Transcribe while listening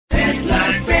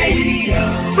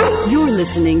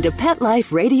listening to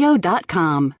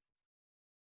PetLifeRadio.com.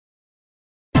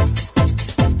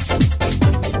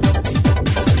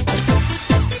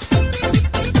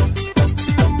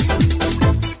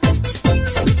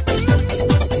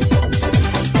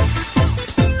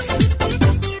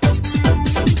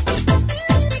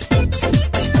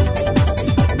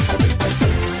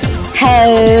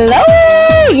 Hello!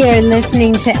 You're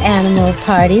listening to Animal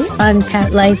Party on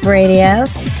Pet Life Radio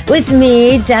with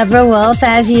me, Deborah Wolfe,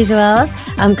 as usual.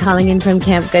 I'm calling in from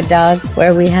Camp Good Dog,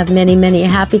 where we have many, many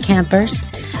happy campers.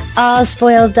 All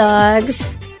spoiled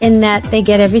dogs in that they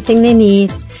get everything they need.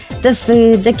 The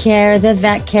food, the care, the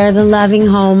vet care, the loving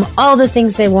home, all the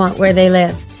things they want where they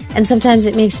live. And sometimes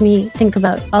it makes me think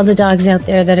about all the dogs out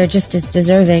there that are just as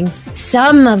deserving.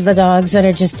 Some of the dogs that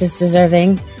are just as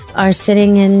deserving are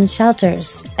sitting in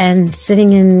shelters and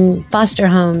sitting in foster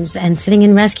homes and sitting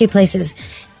in rescue places,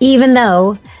 even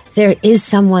though there is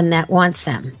someone that wants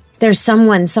them. There's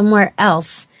someone somewhere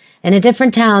else in a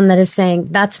different town that is saying,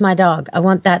 that's my dog. I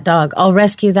want that dog. I'll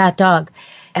rescue that dog.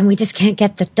 And we just can't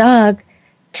get the dog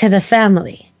to the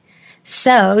family.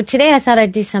 So today I thought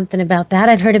I'd do something about that.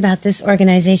 I've heard about this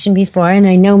organization before, and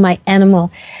I know my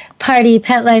Animal Party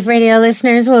Pet Life Radio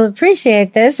listeners will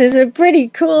appreciate this. It's a pretty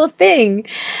cool thing.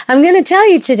 I'm going to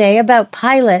tell you today about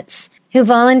pilots who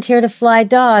volunteer to fly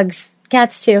dogs,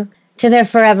 cats too, to their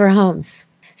forever homes.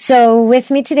 So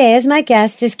with me today as my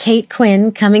guest is Kate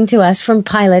Quinn, coming to us from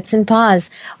Pilots N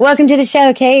Paws. Welcome to the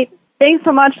show, Kate. Thanks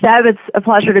so much, Deb. It's a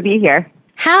pleasure to be here.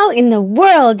 How in the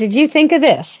world did you think of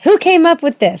this? Who came up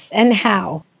with this and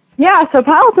how? Yeah, so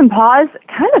Pilots N Paws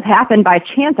kind of happened by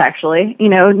chance, actually. You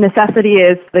know, necessity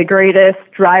is the greatest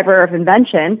driver of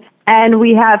invention. And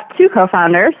we have two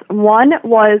co-founders. One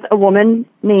was a woman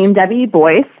named Debbie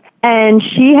Boyce, and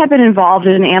she had been involved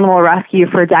in animal rescue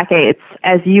for decades.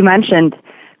 As you mentioned,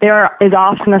 there is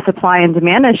often a supply and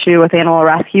demand issue with animal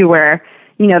rescue where,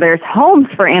 you know, there's homes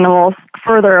for animals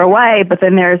further away, but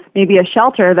then there's maybe a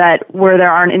shelter where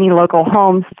there aren't any local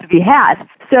homes to be had.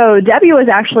 So Debbie was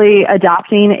actually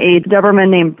adopting a Doberman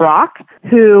named Brock,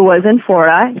 who was in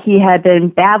Florida. He had been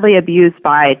badly abused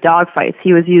by dog fights.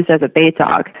 He was used as a bait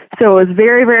dog. So it was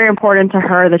very, very important to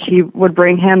her that she would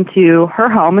bring him to her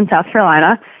home in South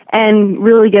Carolina and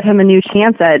really give him a new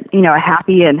chance at, you know, a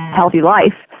happy and healthy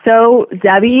life. So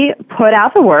Debbie put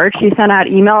out the word. She sent out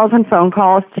emails and phone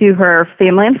calls to her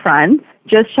family and friends,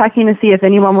 just checking to see if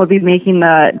anyone would be making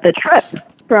the trip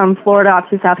from Florida up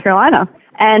to South Carolina.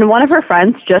 And one of her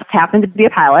friends just happened to be a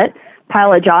pilot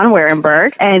John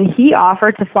Warenberg, and he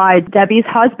offered to fly Debbie's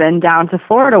husband down to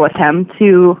Florida with him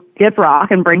to get Brock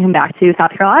and bring him back to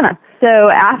South Carolina. So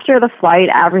after the flight,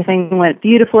 everything went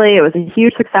beautifully. It was a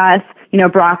huge success. You know,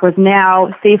 Brock was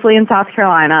now safely in South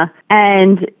Carolina,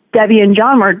 and Debbie and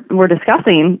John were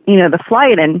discussing, you know, the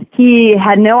flight, and he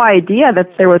had no idea that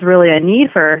there was really a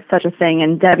need for such a thing,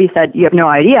 and Debbie said, you have no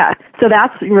idea. So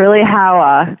that's really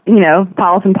how,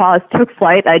 Pilots N Paws took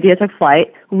flight. The idea took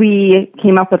flight. We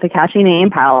came up with a catchy name,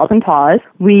 Pilots N Paws.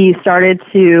 We started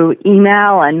to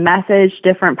email and message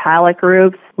different pilot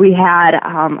groups. We had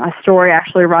a story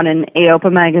actually run in AOPA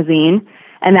magazine,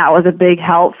 and that was a big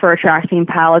help for attracting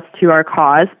pilots to our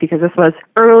cause because this was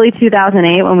early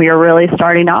 2008 when we were really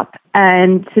starting up.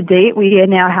 And to date, we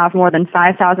now have more than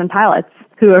 5,000 pilots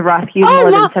who have rescued more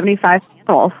than 75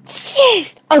 animals.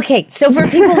 Jeez. Okay, so for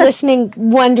people listening,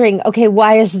 wondering, okay,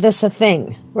 why is this a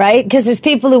thing, right? Because there's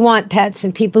people who want pets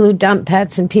and people who dump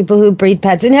pets and people who breed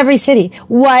pets in every city.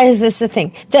 Why is this a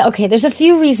thing? Okay, there's a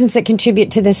few reasons that contribute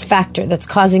to this factor that's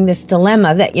causing this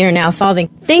dilemma that you're now solving.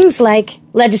 Things like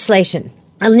legislation.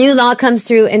 A new law comes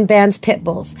through and bans pit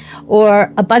bulls,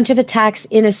 or a bunch of attacks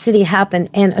in a city happen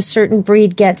and a certain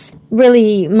breed gets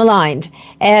really maligned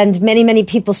and many, many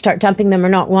people start dumping them or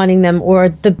not wanting them, or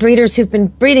the breeders who've been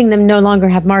breeding them no longer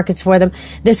have markets for them,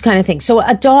 this kind of thing. So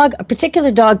a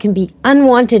particular dog can be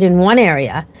unwanted in one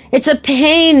area. It's a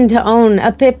pain to own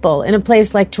a pit bull in a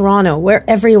place like Toronto where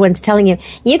everyone's telling you,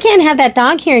 you can't have that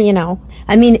dog here, you know.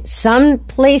 I mean, some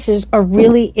places are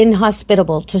really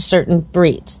inhospitable to certain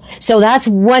breeds. So that's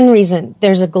one reason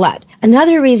there's a glut.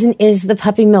 Another reason is the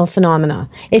puppy mill phenomena.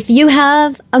 If you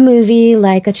have a movie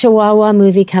like a Chihuahua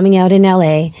movie coming out in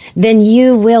LA, then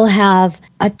you will have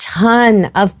a ton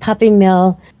of puppy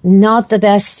mill, not the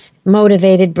best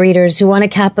motivated breeders who want to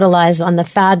capitalize on the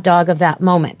fad dog of that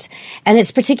moment. And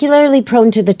it's particularly prone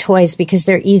to the toys because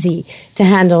they're easy to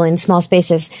handle in small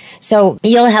spaces. So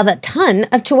you'll have a ton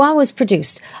of Chihuahuas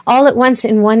produced all at once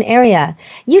in one area.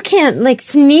 You can't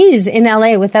sneeze in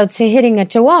LA without hitting a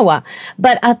Chihuahua.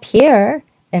 But up here,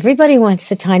 Everybody wants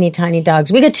the tiny, tiny dogs.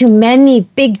 We got too many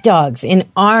big dogs in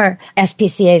our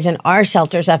SPCAs and our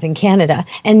shelters up in Canada,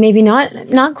 and maybe not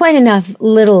quite enough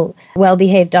little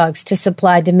well-behaved dogs to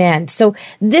supply demand. So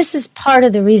this is part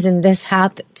of the reason this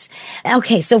happens.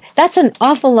 Okay, so that's an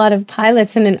awful lot of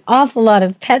pilots and an awful lot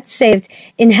of pets saved.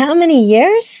 In how many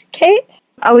years, Kate?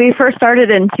 We first started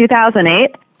in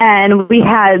 2008. And we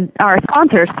had our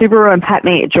sponsors, Subaru and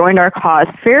PetMate, joined our cause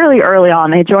fairly early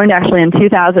on. They joined actually in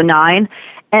 2009.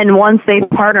 And once they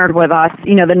partnered with us,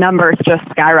 the numbers just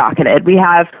skyrocketed. We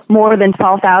have more than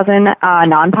 12,000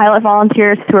 non-pilot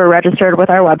volunteers who are registered with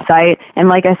our website. And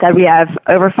like I said, we have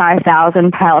over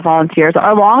 5,000 pilot volunteers.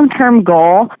 Our long-term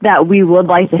goal that we would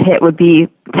like to hit would be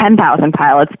 10,000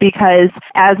 pilots, because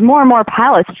as more and more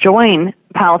pilots join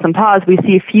Pilots N Paws, we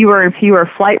see fewer and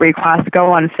fewer flight requests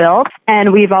go unfilled,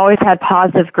 and we've always had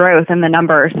positive growth in the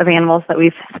numbers of animals that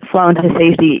we've flown to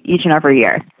safety each and every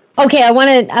year. Okay, I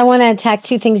want to attack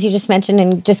two things you just mentioned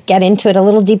and just get into it a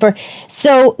little deeper.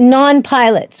 So,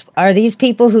 non-pilots, are these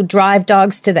people who drive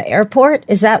dogs to the airport?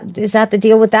 Is that the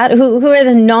deal with that? Who are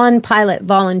the non-pilot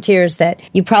volunteers that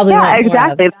you probably want more of? Yeah,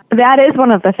 exactly. That is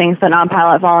one of the things that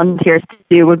non-pilot volunteers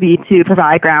do, would be to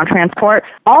provide ground transport.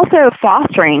 Also,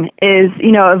 fostering is,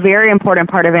 a very important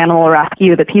part of animal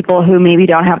rescue that people who maybe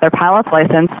don't have their pilot's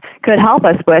license could help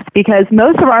us with, because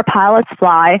most of our pilots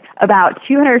fly about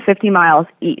 250 miles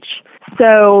each.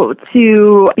 So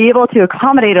to be able to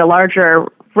accommodate a larger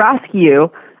rescue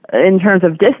in terms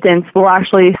of distance, we'll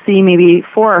actually see maybe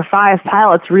 4 or 5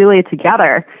 pilots relay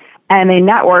together, and they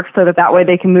network so that way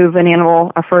they can move an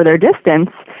animal a further distance.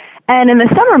 And in the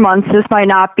summer months, this might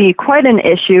not be quite an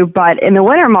issue, but in the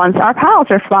winter months, our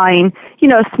pilots are flying,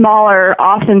 smaller,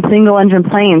 often single-engine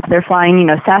planes. They're flying,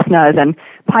 Cessnas and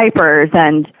Pipers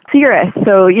and Cirrus.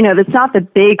 So, it's not the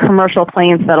big commercial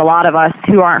planes that a lot of us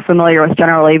who aren't familiar with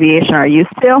general aviation are used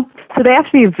to. So they have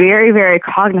to be very, very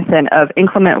cognizant of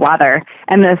inclement weather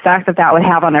and the effect that would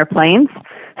have on their planes.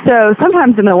 So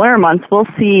sometimes in the winter months, we'll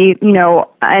see,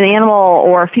 an animal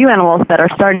or a few animals that are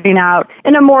starting out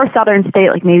in a more southern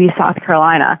state, like maybe South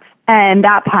Carolina. And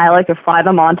that pilot could fly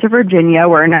them on to Virginia,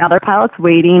 where another pilot's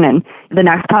waiting, and the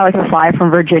next pilot could fly from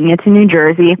Virginia to New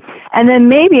Jersey. And then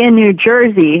maybe in New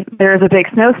Jersey, there's a big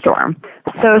snowstorm.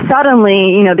 So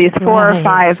suddenly, these 4 or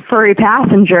 5 furry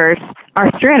passengers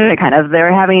are stranded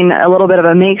They're having a little bit of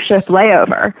a makeshift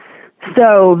layover.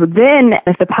 So then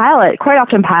if the pilot, quite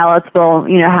often pilots will,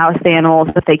 house the animals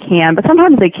if they can, but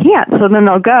sometimes they can't. So then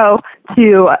they'll go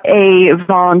to a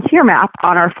volunteer map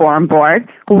on our forum board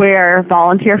where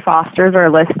volunteer fosters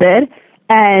are listed,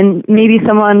 and maybe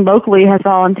someone locally has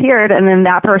volunteered, and then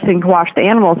that person can watch the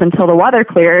animals until the weather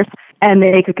clears, and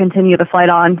they could continue the flight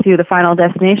on to the final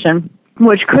destination,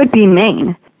 which could be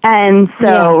Maine. And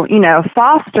so,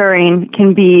 fostering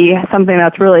can be something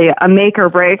that's really a make or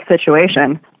break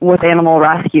situation with animal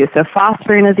rescue. So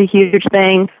fostering is a huge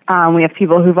thing. We have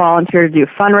people who volunteer to do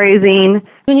fundraising.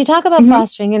 When you talk about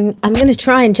fostering, and I'm going to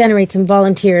try and generate some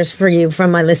volunteers for you from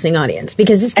my listening audience,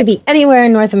 because this could be anywhere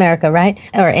in North America, right?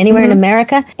 Or anywhere in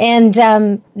America. And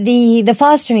the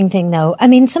fostering thing, though,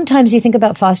 sometimes you think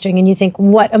about fostering and you think,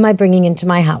 what am I bringing into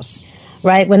my house?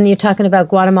 Right? When you're talking about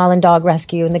Guatemalan dog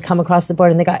rescue and they come across the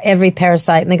board and they got every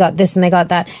parasite and they got this and they got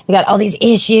that, they got all these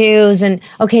issues. And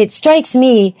okay, it strikes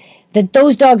me that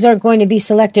those dogs aren't going to be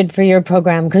selected for your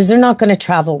program because they're not going to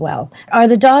travel well. Are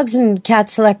the dogs and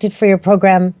cats selected for your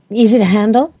program easy to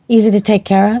handle, easy to take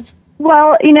care of?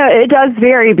 Well, it does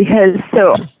vary because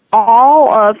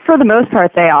for the most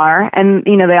part they are, and,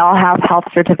 they all have health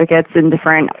certificates and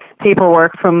different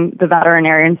paperwork from the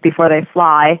veterinarians before they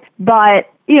fly. But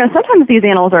sometimes these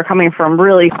animals are coming from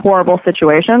really horrible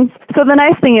situations. So the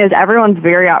nice thing is everyone's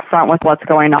very upfront with what's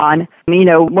going on.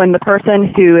 When the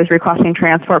person who is requesting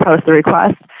transport posts the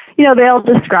request, they'll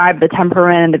describe the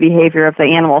temperament and the behavior of the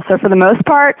animal. So for the most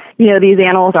part, these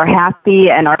animals are happy,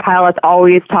 and our pilots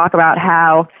always talk about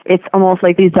how it's almost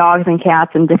like these dogs and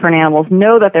cats and different animals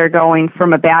know that they're going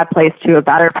from a bad place to a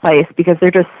better place because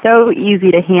they're just so easy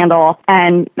to handle,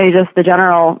 and the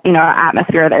general,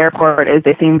 atmosphere of the airport is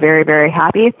they seem very, very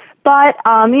happy. But,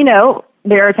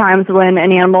 there are times when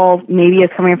an animal maybe is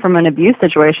coming from an abuse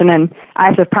situation, and I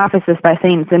have to preface this by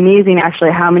saying it's amazing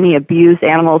actually how many abused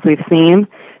animals we've seen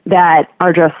that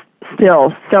are just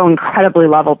still so incredibly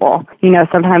lovable.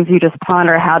 Sometimes you just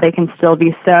ponder how they can still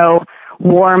be so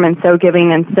warm and so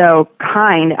giving and so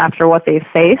kind after what they've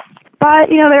faced. But,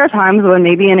 there are times when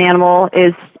maybe an animal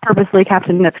is purposely kept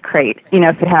in its crate,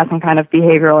 if it has some kind of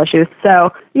behavioral issues.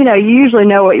 So, you usually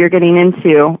know what you're getting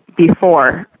into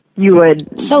before you would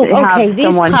these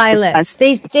pilots,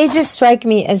 they just strike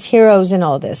me as heroes in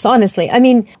all this, honestly.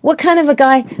 What kind of a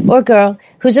guy or girl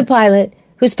who's a pilot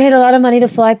who's paid a lot of money to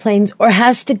fly planes or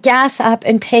has to gas up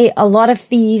and pay a lot of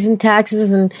fees and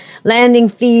taxes and landing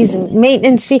fees and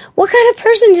maintenance fees. What kind of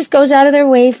person just goes out of their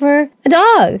way for a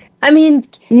dog? I mean,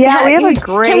 we have a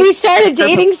great... Can we start a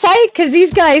dating site? Because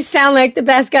these guys sound like the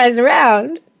best guys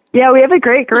around. Yeah, we have a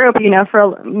great group.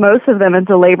 For most of them, it's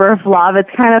a labor of love. It's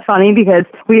kind of funny because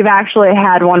we've actually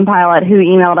had one pilot who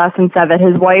emailed us and said that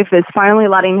his wife is finally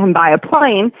letting him buy a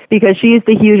plane because she's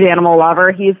the huge animal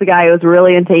lover. He's the guy who's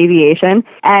really into aviation.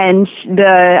 And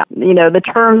the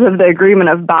terms of the agreement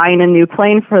of buying a new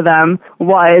plane for them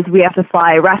was we have to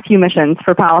fly rescue missions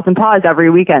for Pilots N Paws every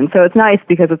weekend. So it's nice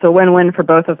because it's a win-win for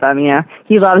both of them. He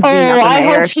loves being up in the I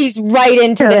air. hope she's right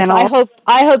into this.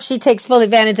 I hope she takes full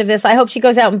advantage of this. I hope she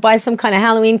goes out and buy some kind of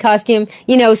Halloween costume,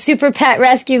 super pet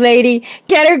rescue lady,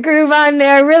 get her groove on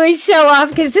there, really show off,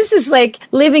 because this is like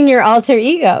living your alter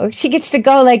ego. She gets to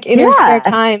go in her spare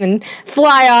time and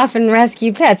fly off and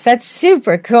rescue pets. That's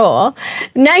super cool.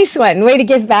 Nice one. Way to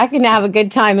give back and have a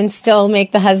good time and still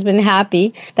make the husband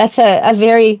happy. That's a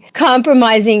very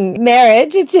compromising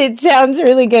marriage. It sounds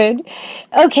really good.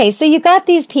 Okay, so you got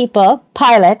these people,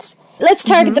 pilots. Let's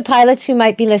target the pilots who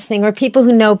might be listening or people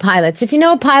who know pilots. If you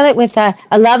know a pilot with a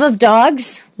love of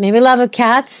dogs, maybe a love of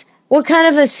cats, what kind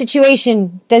of a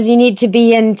situation does he need to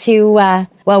be into? Well,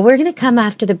 we're going to come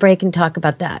after the break and talk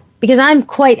about that because I'm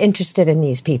quite interested in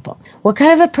these people. What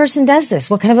kind of a person does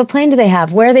this? What kind of a plane do they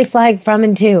have? Where are they flying from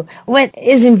and to? What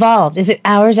is involved? Is it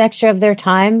hours extra of their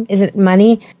time? Is it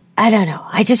money? I don't know.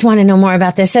 I just want to know more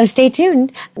about this. So stay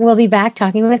tuned. We'll be back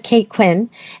talking with Kate Quinn,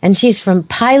 and she's from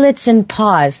Pilots N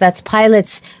Paws. That's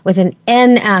pilots with an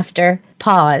N after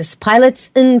paws. Pilots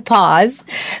N Paws.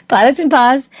 Pilots N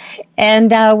Paws.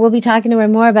 And we'll be talking to her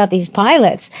more about these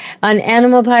pilots on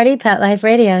Animal Party Pet Life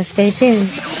Radio. Stay tuned.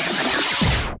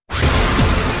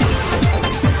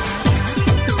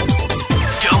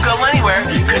 Don't go anywhere,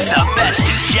 because the best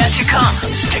is yet to come.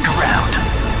 Stick around.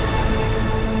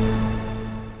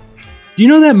 Do you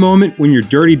know that moment when your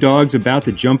dirty dog's about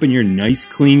to jump in your nice,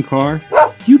 clean car?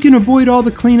 You can avoid all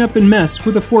the cleanup and mess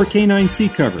with a 4K9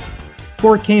 seat cover.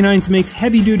 4K9s makes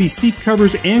heavy-duty seat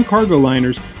covers and cargo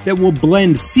liners that will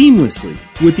blend seamlessly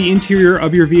with the interior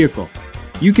of your vehicle.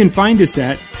 You can find us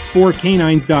at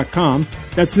 4K9s.com.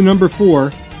 That's the number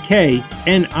 4,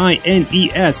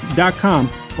 KNINES.com,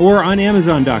 or on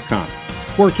Amazon.com.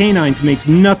 4K9s makes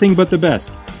nothing but the best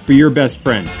for your best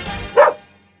friend.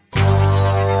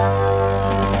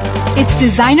 It's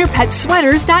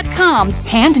designerpetsweaters.com.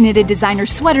 Hand-knitted designer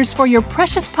sweaters for your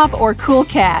precious pup or cool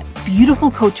cat.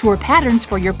 Beautiful couture patterns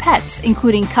for your pets,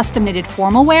 including custom-knitted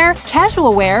formal wear,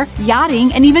 casual wear,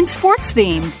 yachting, and even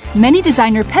sports-themed. Many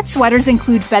designer pet sweaters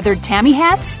include feathered tammy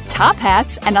hats, top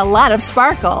hats, and a lot of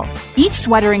sparkle. Each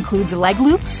sweater includes leg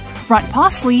loops, front paw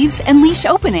sleeves, and leash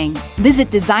opening. Visit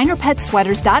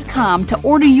designerpetsweaters.com to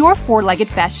order your four-legged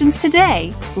fashions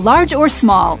today. Large or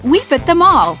small, we fit them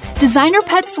all.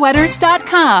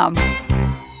 designerpetsweaters.com.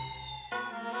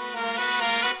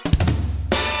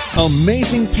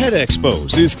 Amazing Pet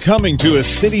Expos is coming to a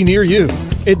city near you.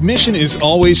 Admission is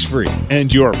always free,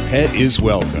 and your pet is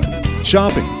welcome.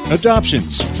 Shopping,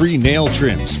 adoptions, free nail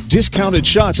trims, discounted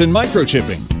shots and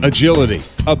microchipping, agility,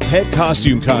 a pet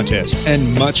costume contest,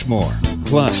 and much more.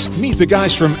 Plus, meet the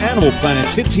guys from Animal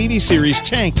Planet's hit TV series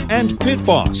Tank and Pit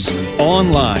Boss.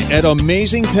 Online at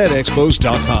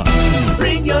AmazingPetExpos.com.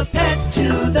 Bring your pets to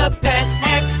the Pet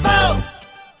Expo.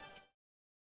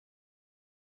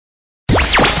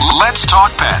 Let's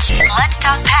talk pets. Let's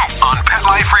talk pets On Pet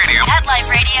Life Radio. Pet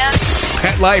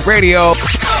Life Radio.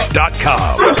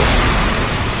 PetLifeRadio.com.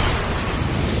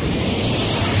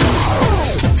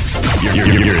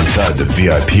 You're inside the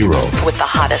VIP room with the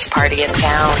hottest party in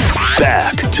town.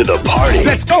 Back to the party.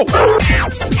 Let's go.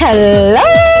 Hello!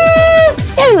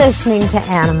 You're listening to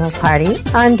Animal Party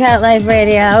on Pet Life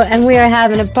Radio, and we are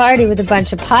having a party with a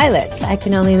bunch of pilots. I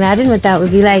can only imagine what that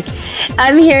would be like.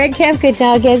 I'm here at Camp Good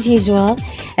Dog as usual,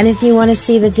 and if you want to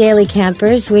see the daily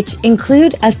campers, which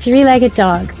include a three-legged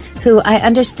dog, who I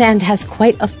understand has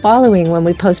quite a following when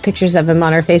we post pictures of him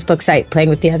on our Facebook site playing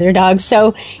with the other dogs.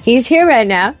 So he's here right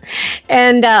now.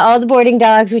 And all the boarding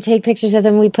dogs, we take pictures of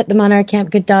them. We put them on our Camp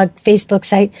Good Dog Facebook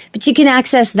site. But you can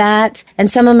access that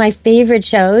and some of my favorite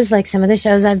shows, like some of the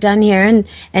shows I've done here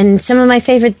and some of my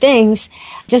favorite things,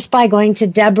 just by going to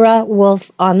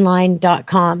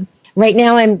DeborahWolfeOnline.com. Right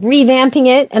now, I'm revamping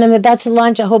it, and I'm about to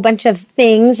launch a whole bunch of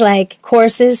things like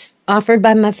courses offered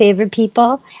by my favorite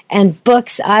people and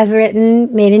books I've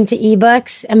written made into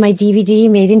ebooks and my DVD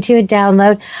made into a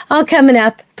download, all coming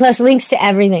up, plus links to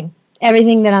everything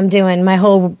that I'm doing, my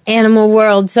whole animal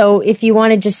world. So if you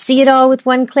want to just see it all with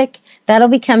one click, that'll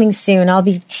be coming soon. I'll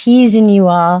be teasing you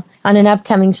all on an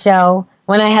upcoming show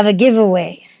when I have a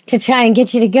giveaway to try and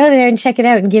get you to go there and check it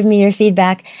out and give me your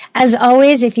feedback. As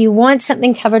always, if you want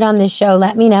something covered on this show,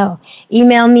 let me know.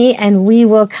 Email me and we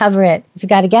will cover it. If you've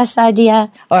got a guest idea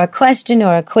or a question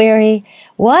or a query,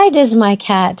 why does my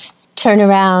cat turn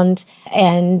around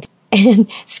and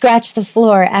scratch the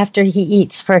floor after he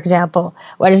eats, for example?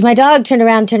 Why does my dog turn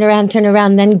around,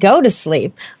 then go to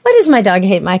sleep? Why does my dog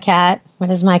hate my cat? Why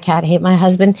does my cat hate my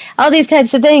husband? All these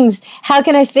types of things. How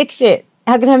can I fix it?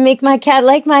 How can I make my cat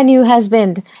like my new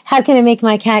husband? How can I make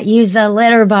my cat use the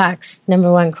litter box?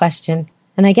 Number one question.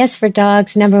 And I guess for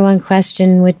dogs, number one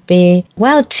question would be,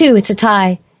 well, two, it's a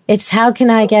tie. It's how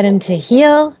can I get him to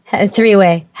heel? A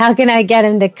three-way. How can I get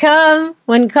him to come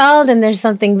when called and there's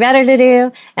something better to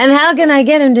do? And how can I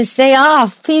get him to stay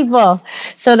off people?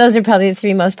 So those are probably the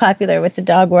three most popular with the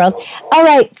dog world. All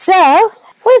right, so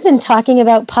we've been talking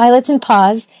about Pilots N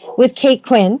Paws with Kate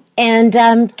Quinn. And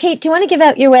Kate, do you want to give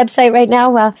out your website right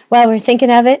now while we're thinking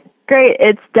of it? Great.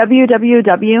 It's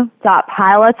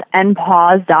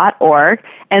www.pilotsnpaws.org.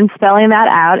 And spelling that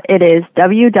out, it is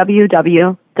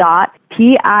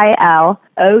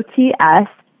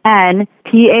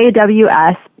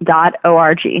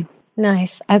www.pilotsnpaws.org.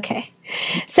 Nice. Okay.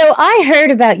 So I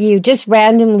heard about you just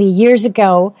randomly years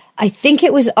ago. I think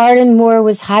it was Arden Moore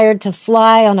was hired to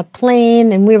fly on a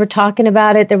plane, and we were talking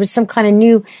about it. There was some kind of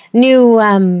new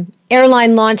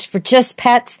airline launch for just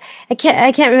pets. I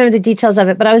can't remember the details of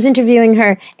it, but I was interviewing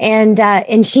her,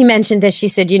 and she mentioned this. She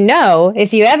said,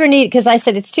 if you ever need, because I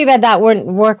said, it's too bad that wouldn't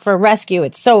work for rescue.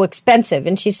 It's so expensive.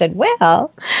 And she said,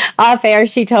 well, off air,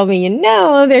 she told me,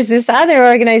 there's this other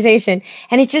organization.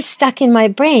 And it just stuck in my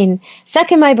brain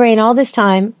all this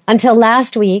time until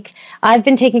last week. I've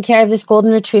been taking care of this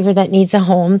golden retriever that needs a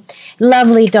home.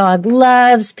 Lovely dog,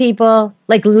 loves people.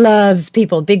 Big,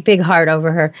 big heart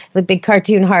over her, the big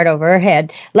cartoon heart over her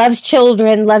head, loves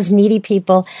children, loves needy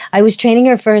people. I was training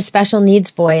her for a special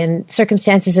needs boy, and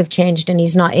circumstances have changed and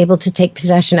he's not able to take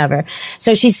possession of her.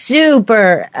 So she's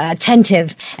super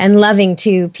attentive and loving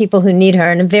to people who need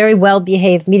her, and a very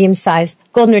well-behaved, medium-sized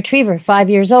golden retriever, 5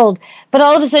 years old. But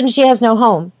all of a sudden she has no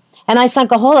home. And I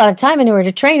sunk a whole lot of time into her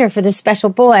to train her for this special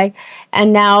boy.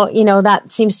 And now,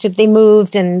 that seems to, they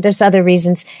moved and there's other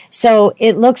reasons. So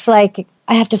it looks like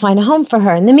I have to find a home for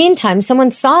her. In the meantime,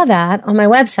 someone saw that on my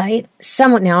website.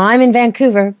 Now I'm in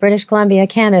Vancouver, British Columbia,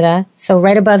 Canada, so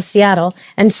right above Seattle.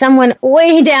 And someone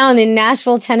way down in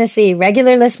Nashville, Tennessee,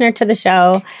 regular listener to the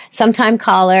show, sometime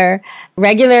caller,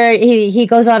 he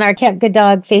goes on our Camp Good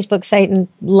Dog Facebook site and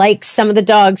likes some of the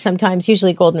dogs sometimes,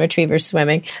 usually golden retrievers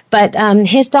swimming. But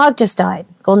his dog just died,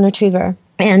 golden retriever.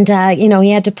 And, he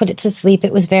had to put it to sleep.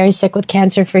 It was very sick with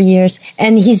cancer for years.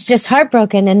 And he's just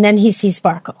heartbroken. And then he sees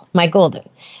Sparkle, my golden.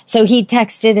 So he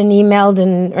texted and emailed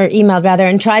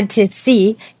and tried to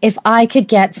see if I could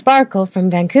get Sparkle from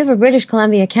Vancouver, British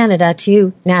Columbia, Canada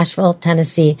to Nashville,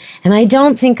 Tennessee. And I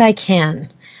don't think I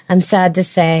can. I'm sad to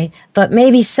say. But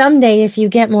maybe someday if you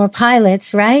get more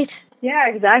pilots, right? Yeah,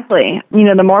 exactly.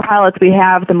 The more pilots we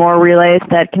have, the more relays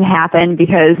that can happen,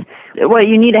 because what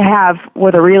you need to have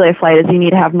with a relay flight is you need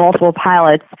to have multiple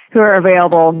pilots who are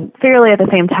available fairly at the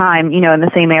same time, in the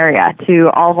same area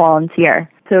to all volunteer.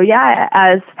 So yeah,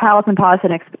 as Pilots N Paws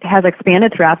has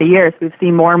expanded throughout the years, we've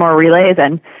seen more and more relays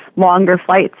and longer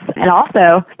flights. And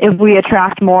also, if we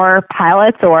attract more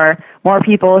pilots or more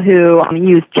people who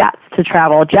use jets to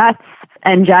travel, jets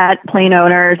and jet plane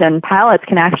owners and pilots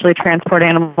can actually transport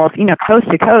animals, coast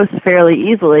to coast fairly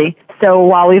easily. So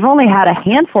while we've only had a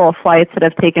handful of flights that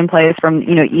have taken place from,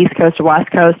 East Coast to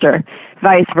West Coast or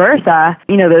vice versa,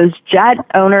 those jet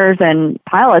owners and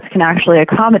pilots can actually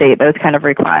accommodate those kind of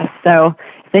requests. So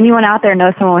if anyone out there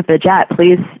knows someone with a jet,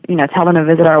 please, tell them to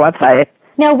visit our website.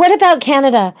 Now, what about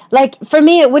Canada? For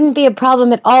me, it wouldn't be a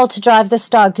problem at all to drive this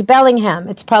dog to Bellingham.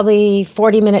 It's probably a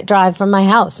 40-minute drive from my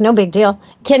house. No big deal.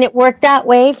 Can it work that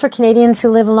way for Canadians who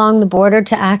live along the border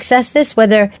to access this,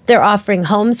 whether they're offering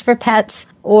homes for pets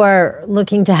or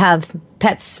looking to have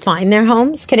pets find their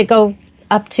homes? Could it go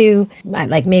up to,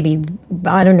 maybe,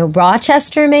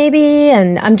 Rochester maybe?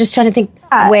 And I'm just trying to think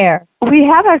where. We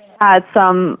have had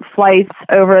some flights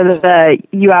over the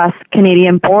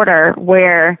U.S.-Canadian border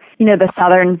where,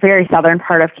 the very southern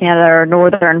part of Canada or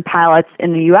northern pilots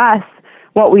in the U.S.,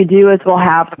 what we do is we'll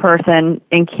have the person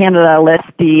in Canada list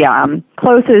the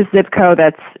closest zip code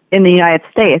that's in the United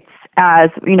States as,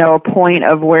 a point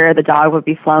of where the dog would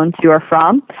be flown to or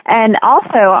from. And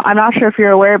also, I'm not sure if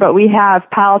you're aware, but we have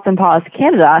Pilots N Paws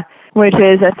Canada, which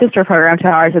is a sister program to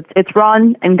ours. It's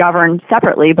run and governed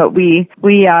separately, but we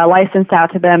licensed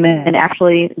out to them in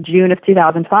actually June of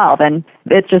 2012, and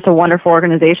it's just a wonderful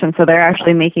organization. So they're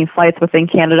actually making flights within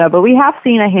Canada, but we have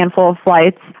seen a handful of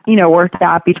flights, worked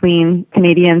out between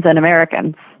Canadians and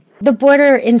Americans. The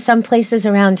border in some places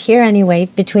around here anyway,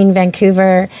 between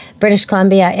Vancouver, British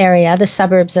Columbia area, the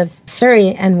suburbs of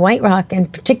Surrey and White Rock in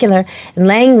particular, and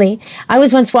Langley. I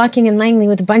was once walking in Langley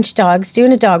with a bunch of dogs,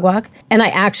 doing a dog walk, and I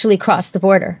actually crossed the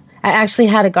border. I actually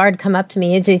had a guard come up to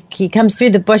me. He comes through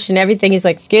the bush and everything. He's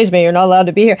like, "Excuse me, you're not allowed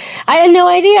to be here." I had no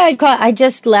idea. I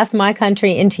just left my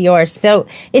country into yours. So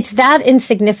it's that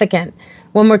insignificant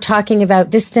when we're talking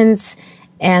about distance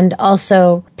and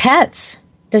also pets.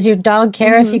 Does your dog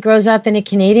care if he grows up in a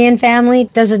Canadian family?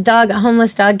 Does a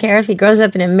homeless dog care if he grows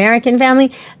up in an American family?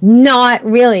 Not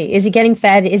really. Is he getting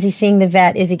fed? Is he seeing the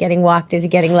vet? Is he getting walked? Is he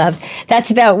getting loved?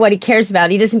 That's about what he cares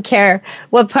about. He doesn't care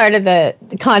what part of the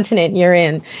continent you're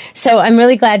in. So I'm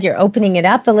really glad you're opening it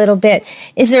up a little bit.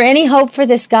 Is there any hope for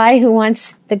this guy who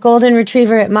wants the golden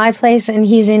retriever at my place and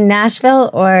he's in Nashville,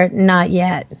 or not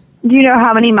yet? Do you know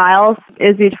how many miles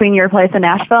is between your place and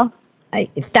Nashville?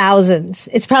 Thousands.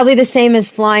 It's probably the same as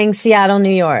flying Seattle,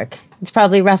 New York. It's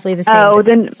probably roughly the same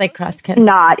distance. It's like cross country.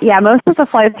 Not. Yeah, most of the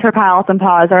flights for Pilots N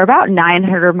Paws are about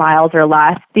 900 miles or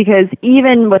less, because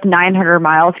even with 900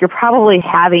 miles, you're probably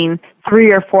having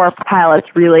 3 or 4 pilots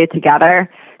relay together.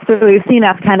 So we've seen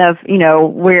that's kind of,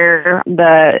 where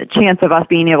the chance of us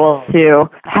being able to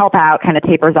help out kind of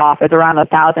tapers off is around the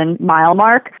 1,000-mile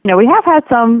mark. We have had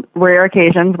some rare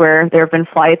occasions where there have been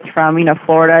flights from,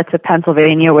 Florida to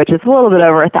Pennsylvania, which is a little bit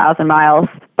over 1,000 miles,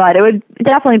 but it would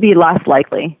definitely be less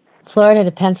likely. Florida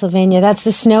to Pennsylvania. That's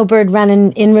the snowbird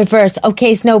running in reverse.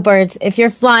 Okay, snowbirds, if you're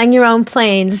flying your own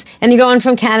planes and you're going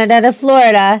from Canada to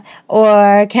Florida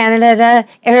or Canada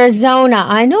to Arizona,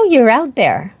 I know you're out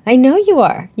there. I know you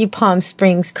are, you Palm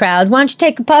Springs crowd. Why don't you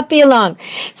take a puppy along?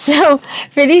 So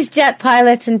for these jet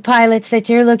pilots and pilots that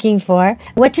you're looking for,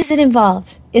 what does it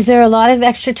involve? Is there a lot of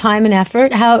extra time and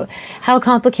effort? How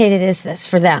complicated is this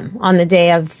for them on the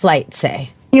day of flight,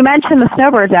 say? You mentioned the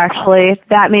snowbirds, actually.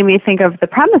 That made me think of the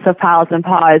premise of Pilots N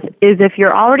Paws is if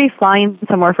you're already flying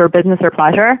somewhere for business or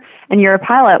pleasure and you're a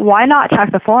pilot, why not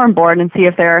check the forum board and see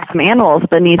if there are some animals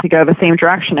that need to go the same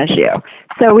direction as you?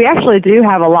 So we actually do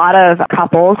have a lot of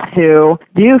couples who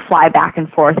do fly back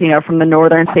and forth, from the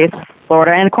northern states of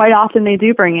Florida, and quite often they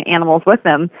do bring animals with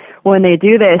them when they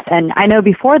do this. And I know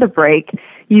before the break,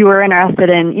 you were interested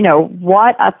in,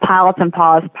 what a Pilots N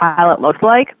Paws pilot looks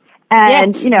like.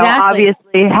 And, yes, exactly.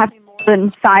 Obviously having more than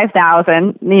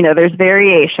 5,000, there's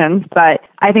variations, but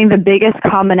I think the biggest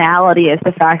commonality is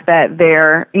the fact that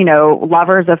they're,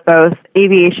 lovers of both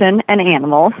aviation and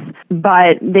animals,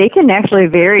 but they can actually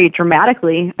vary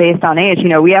dramatically based on age.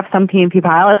 We have some PNP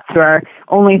pilots who are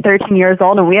only 13 years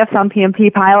old, and we have some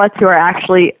PNP pilots who are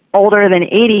actually older than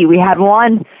 80. We had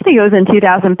one, I think it was in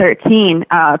 2013,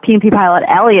 PNP pilot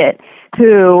Elliot,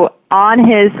 who on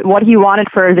what he wanted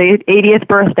for his 80th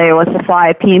birthday was to fly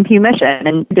a PNP mission,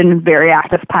 and been a very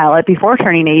active pilot before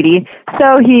turning 80.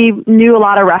 So he knew a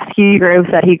lot of rescue groups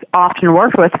that he often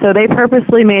worked with. So they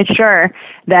purposely made sure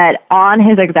that on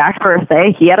his exact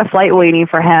birthday, he had a flight waiting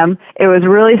for him. It was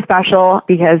really special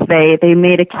because they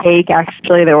made a cake.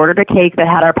 Actually, they ordered a cake that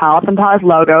had our Pilots N Paws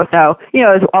logo. So, it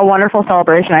was a wonderful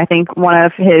celebration. I think one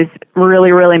of his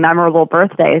really, really memorable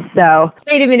birthdays. So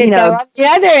wait a minute, though. On the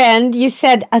other end, you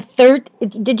said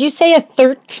did you say a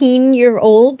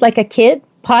 13-year-old, like a kid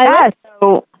pilot? Yeah,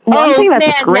 so one thing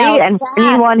that's great, and for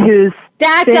anyone who's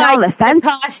that guy needs a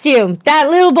costume.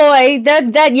 That little boy,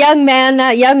 that young man,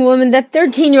 that young woman, that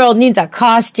 13-year-old needs a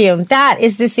costume. That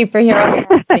is the superhero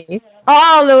fantasy.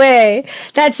 All the way.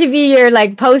 That should be your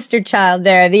poster child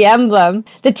there, the emblem.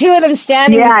 The two of them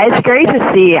standing. Yeah, it's great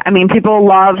to see. I mean, people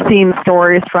love seeing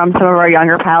stories from some of our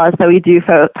younger pilots that we do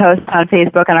post on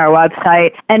Facebook and our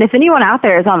website. And if anyone out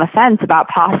there is on the fence about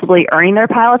possibly earning their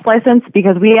pilot's license,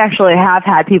 because we actually have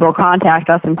had people contact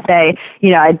us and say,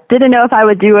 I didn't know if I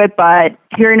would do it, but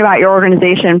hearing about your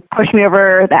organization pushed me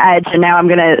over the edge, and now I'm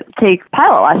going to take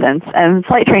pilot lessons and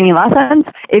flight training lessons.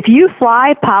 If you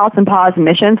fly Pilots N Paws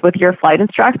missions with your flight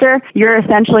instructor, you're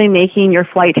essentially making your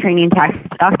flight training tax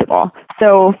deductible.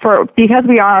 So because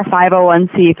we are a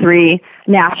 501c3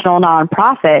 national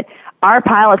nonprofit, our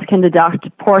pilots can deduct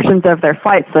portions of their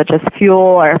flights, such as fuel,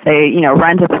 or if they,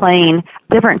 rent a plane,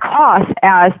 different costs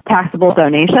as taxable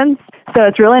donations. So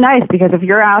it's really nice because if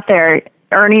you're out there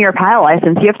earning your pilot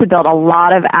license, you have to build a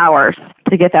lot of hours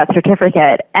to get that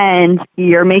certificate, and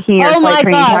you're making your flight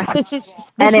training tax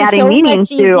this and is adding so meaning much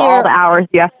to all the hours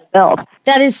you have to build.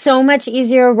 That is so much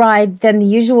easier ride than the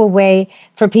usual way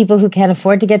for people who can't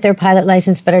afford to get their pilot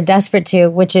license but are desperate to,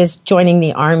 which is joining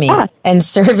the Army and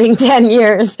serving 10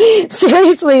 years.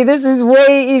 Seriously, this is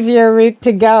way easier route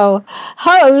to go.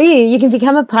 Holy, you can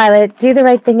become a pilot, do the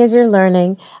right thing as you're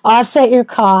learning, offset your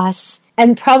costs,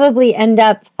 and probably end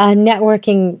up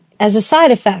networking as a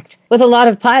side effect with a lot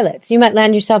of pilots. You might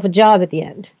land yourself a job at the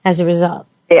end as a result.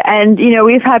 And,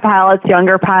 we've had pilots,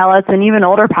 younger pilots, and even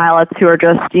older pilots who are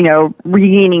just,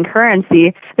 regaining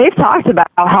currency. They've talked about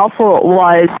how helpful it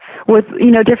was with,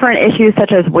 different issues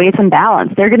such as weights and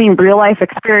balance. They're getting real-life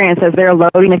experience as they're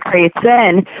loading the crates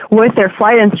in with their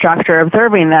flight instructor,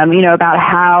 observing them, about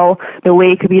how the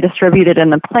weight could be distributed in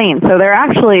the plane. So they're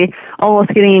actually almost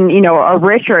getting, a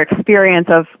richer experience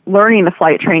of learning the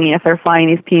flight training if they're flying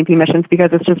these P&P missions,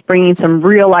 because it's just bringing some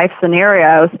real-life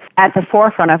scenarios at the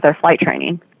forefront of their flight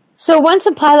training. So once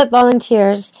a pilot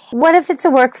volunteers, what if it's a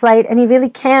work flight and he really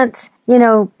can't,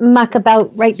 muck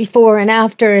about right before and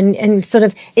after and sort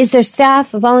of, is there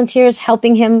staff, volunteers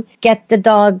helping him get the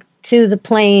dog to the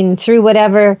plane through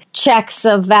whatever checks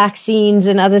of vaccines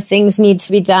and other things need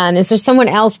to be done? Is there someone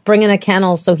else bringing a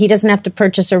kennel so he doesn't have to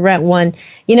purchase or rent one?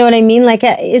 You know what I mean? Like,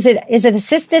 is it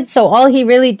assisted? So all he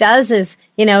really does is,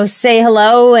 say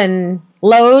hello and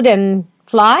load and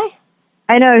fly?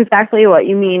 I know exactly what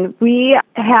you mean. We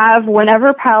have,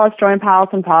 whenever pilots join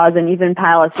Pilots N Paws, and even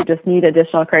pilots who just need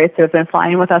additional crates who have been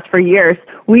flying with us for years,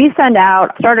 we send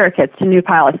out starter kits to new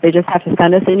pilots. They just have to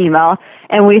send us an email,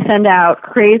 and we send out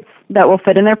crates that will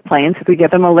fit in their planes. We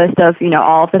give them a list of,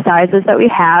 all of the sizes that we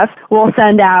have. We'll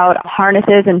send out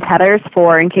harnesses and tethers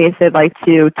for in case they'd like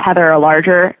to tether a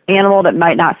larger animal that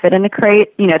might not fit in the crate,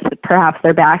 to perhaps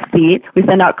their back seat. We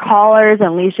send out collars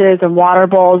and leashes and water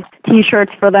bowls,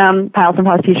 T-shirts for them, Pilots N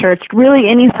Paws T-shirts, really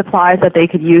any supplies that they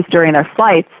could use during their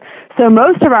flights. So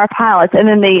most of our pilots, and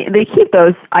then they keep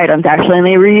those items actually, and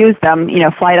they reuse them,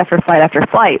 flight after flight after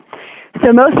flight.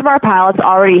 So most of our pilots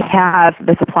already have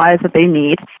the supplies that they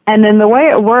need. And then the way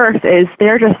it works is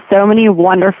there are just so many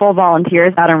wonderful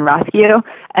volunteers out in rescue.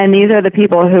 And these are the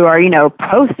people who are,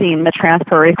 posting the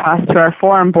transfer request to our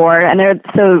forum board. And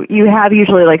so you have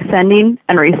usually like sending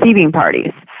and receiving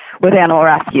parties with animal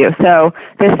rescue. So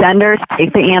the senders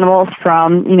take the animals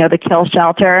from, the kill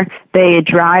shelter. They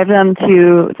drive them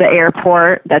to the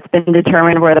airport that's been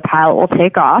determined where the pilot will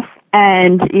take off.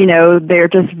 And, they're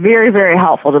just very, very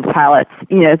helpful to the pilots.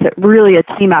 It's really a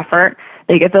team effort.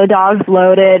 They get the dogs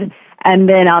loaded. And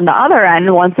then on the other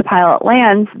end, once the pilot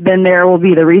lands, then there will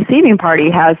be the receiving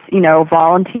party has,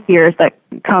 volunteers that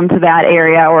come to that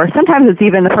area, or sometimes it's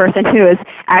even the person who is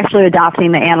actually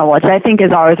adopting the animal, which I think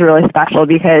is always really special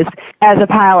because as a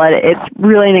pilot, it's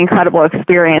really an incredible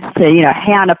experience to,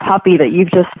 hand a puppy that you've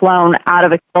just flown out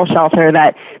of a kill shelter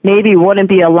that maybe wouldn't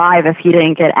be alive if you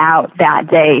didn't get out that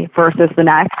day versus the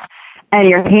next. And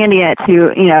you're handing it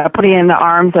to, putting it in the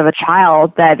arms of a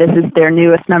child that this is their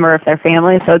newest member of their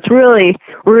family. So it's really,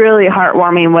 really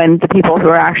heartwarming when the people who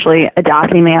are actually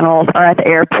adopting the animals are at the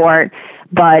airport.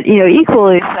 But,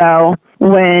 equally so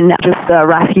when just the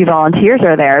rescue volunteers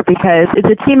are there because it's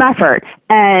a team effort.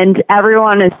 And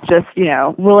everyone is just,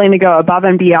 willing to go above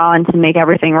and beyond to make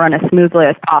everything run as smoothly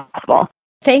as possible.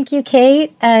 Thank you,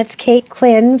 Kate. It's Kate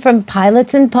Quinn from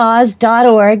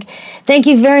pilotsandpaws.org. Thank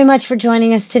you very much for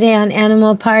joining us today on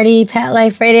Animal Party Pet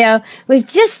Life Radio. We've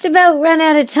just about run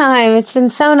out of time. It's been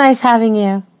so nice having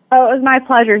you. Oh, it was my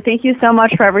pleasure. Thank you so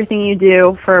much for everything you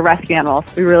do for rescue animals.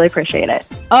 We really appreciate it.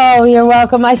 Oh, you're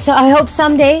welcome. I hope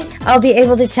someday I'll be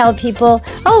able to tell people,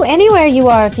 anywhere you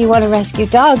are, if you want to rescue a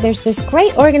dog, there's this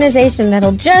great organization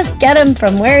that'll just get him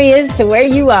from where he is to where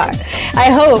you are.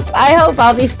 I hope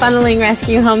I'll be funneling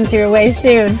rescue homes your way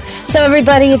soon. So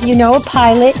everybody, if you know a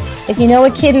pilot, if you know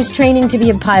a kid who's training to be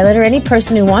a pilot or any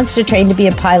person who wants to train to be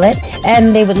a pilot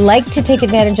and they would like to take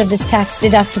advantage of this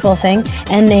tax-deductible thing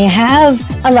and they have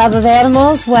a love of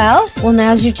animals, well,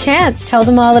 now's your chance. Tell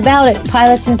them all about it.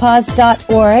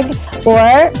 pilotsandpaws.org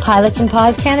or Pilots N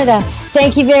Paws Canada.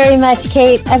 Thank you very much,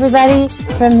 Kate. Everybody,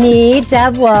 from me,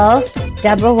 Deb Wolfe,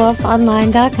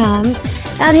 DeborahWolfeOnline.com.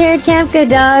 Out here at Camp Good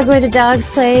Dog, where the dogs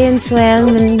play and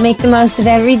swim and make the most of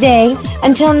every day.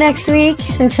 Until next week,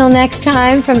 until next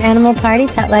time, from Animal Party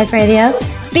Pet Life Radio,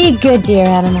 be good, dear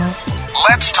animals.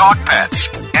 Let's talk pets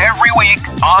every week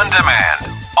on demand,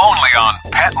 only on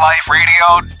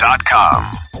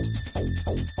PetLifeRadio.com.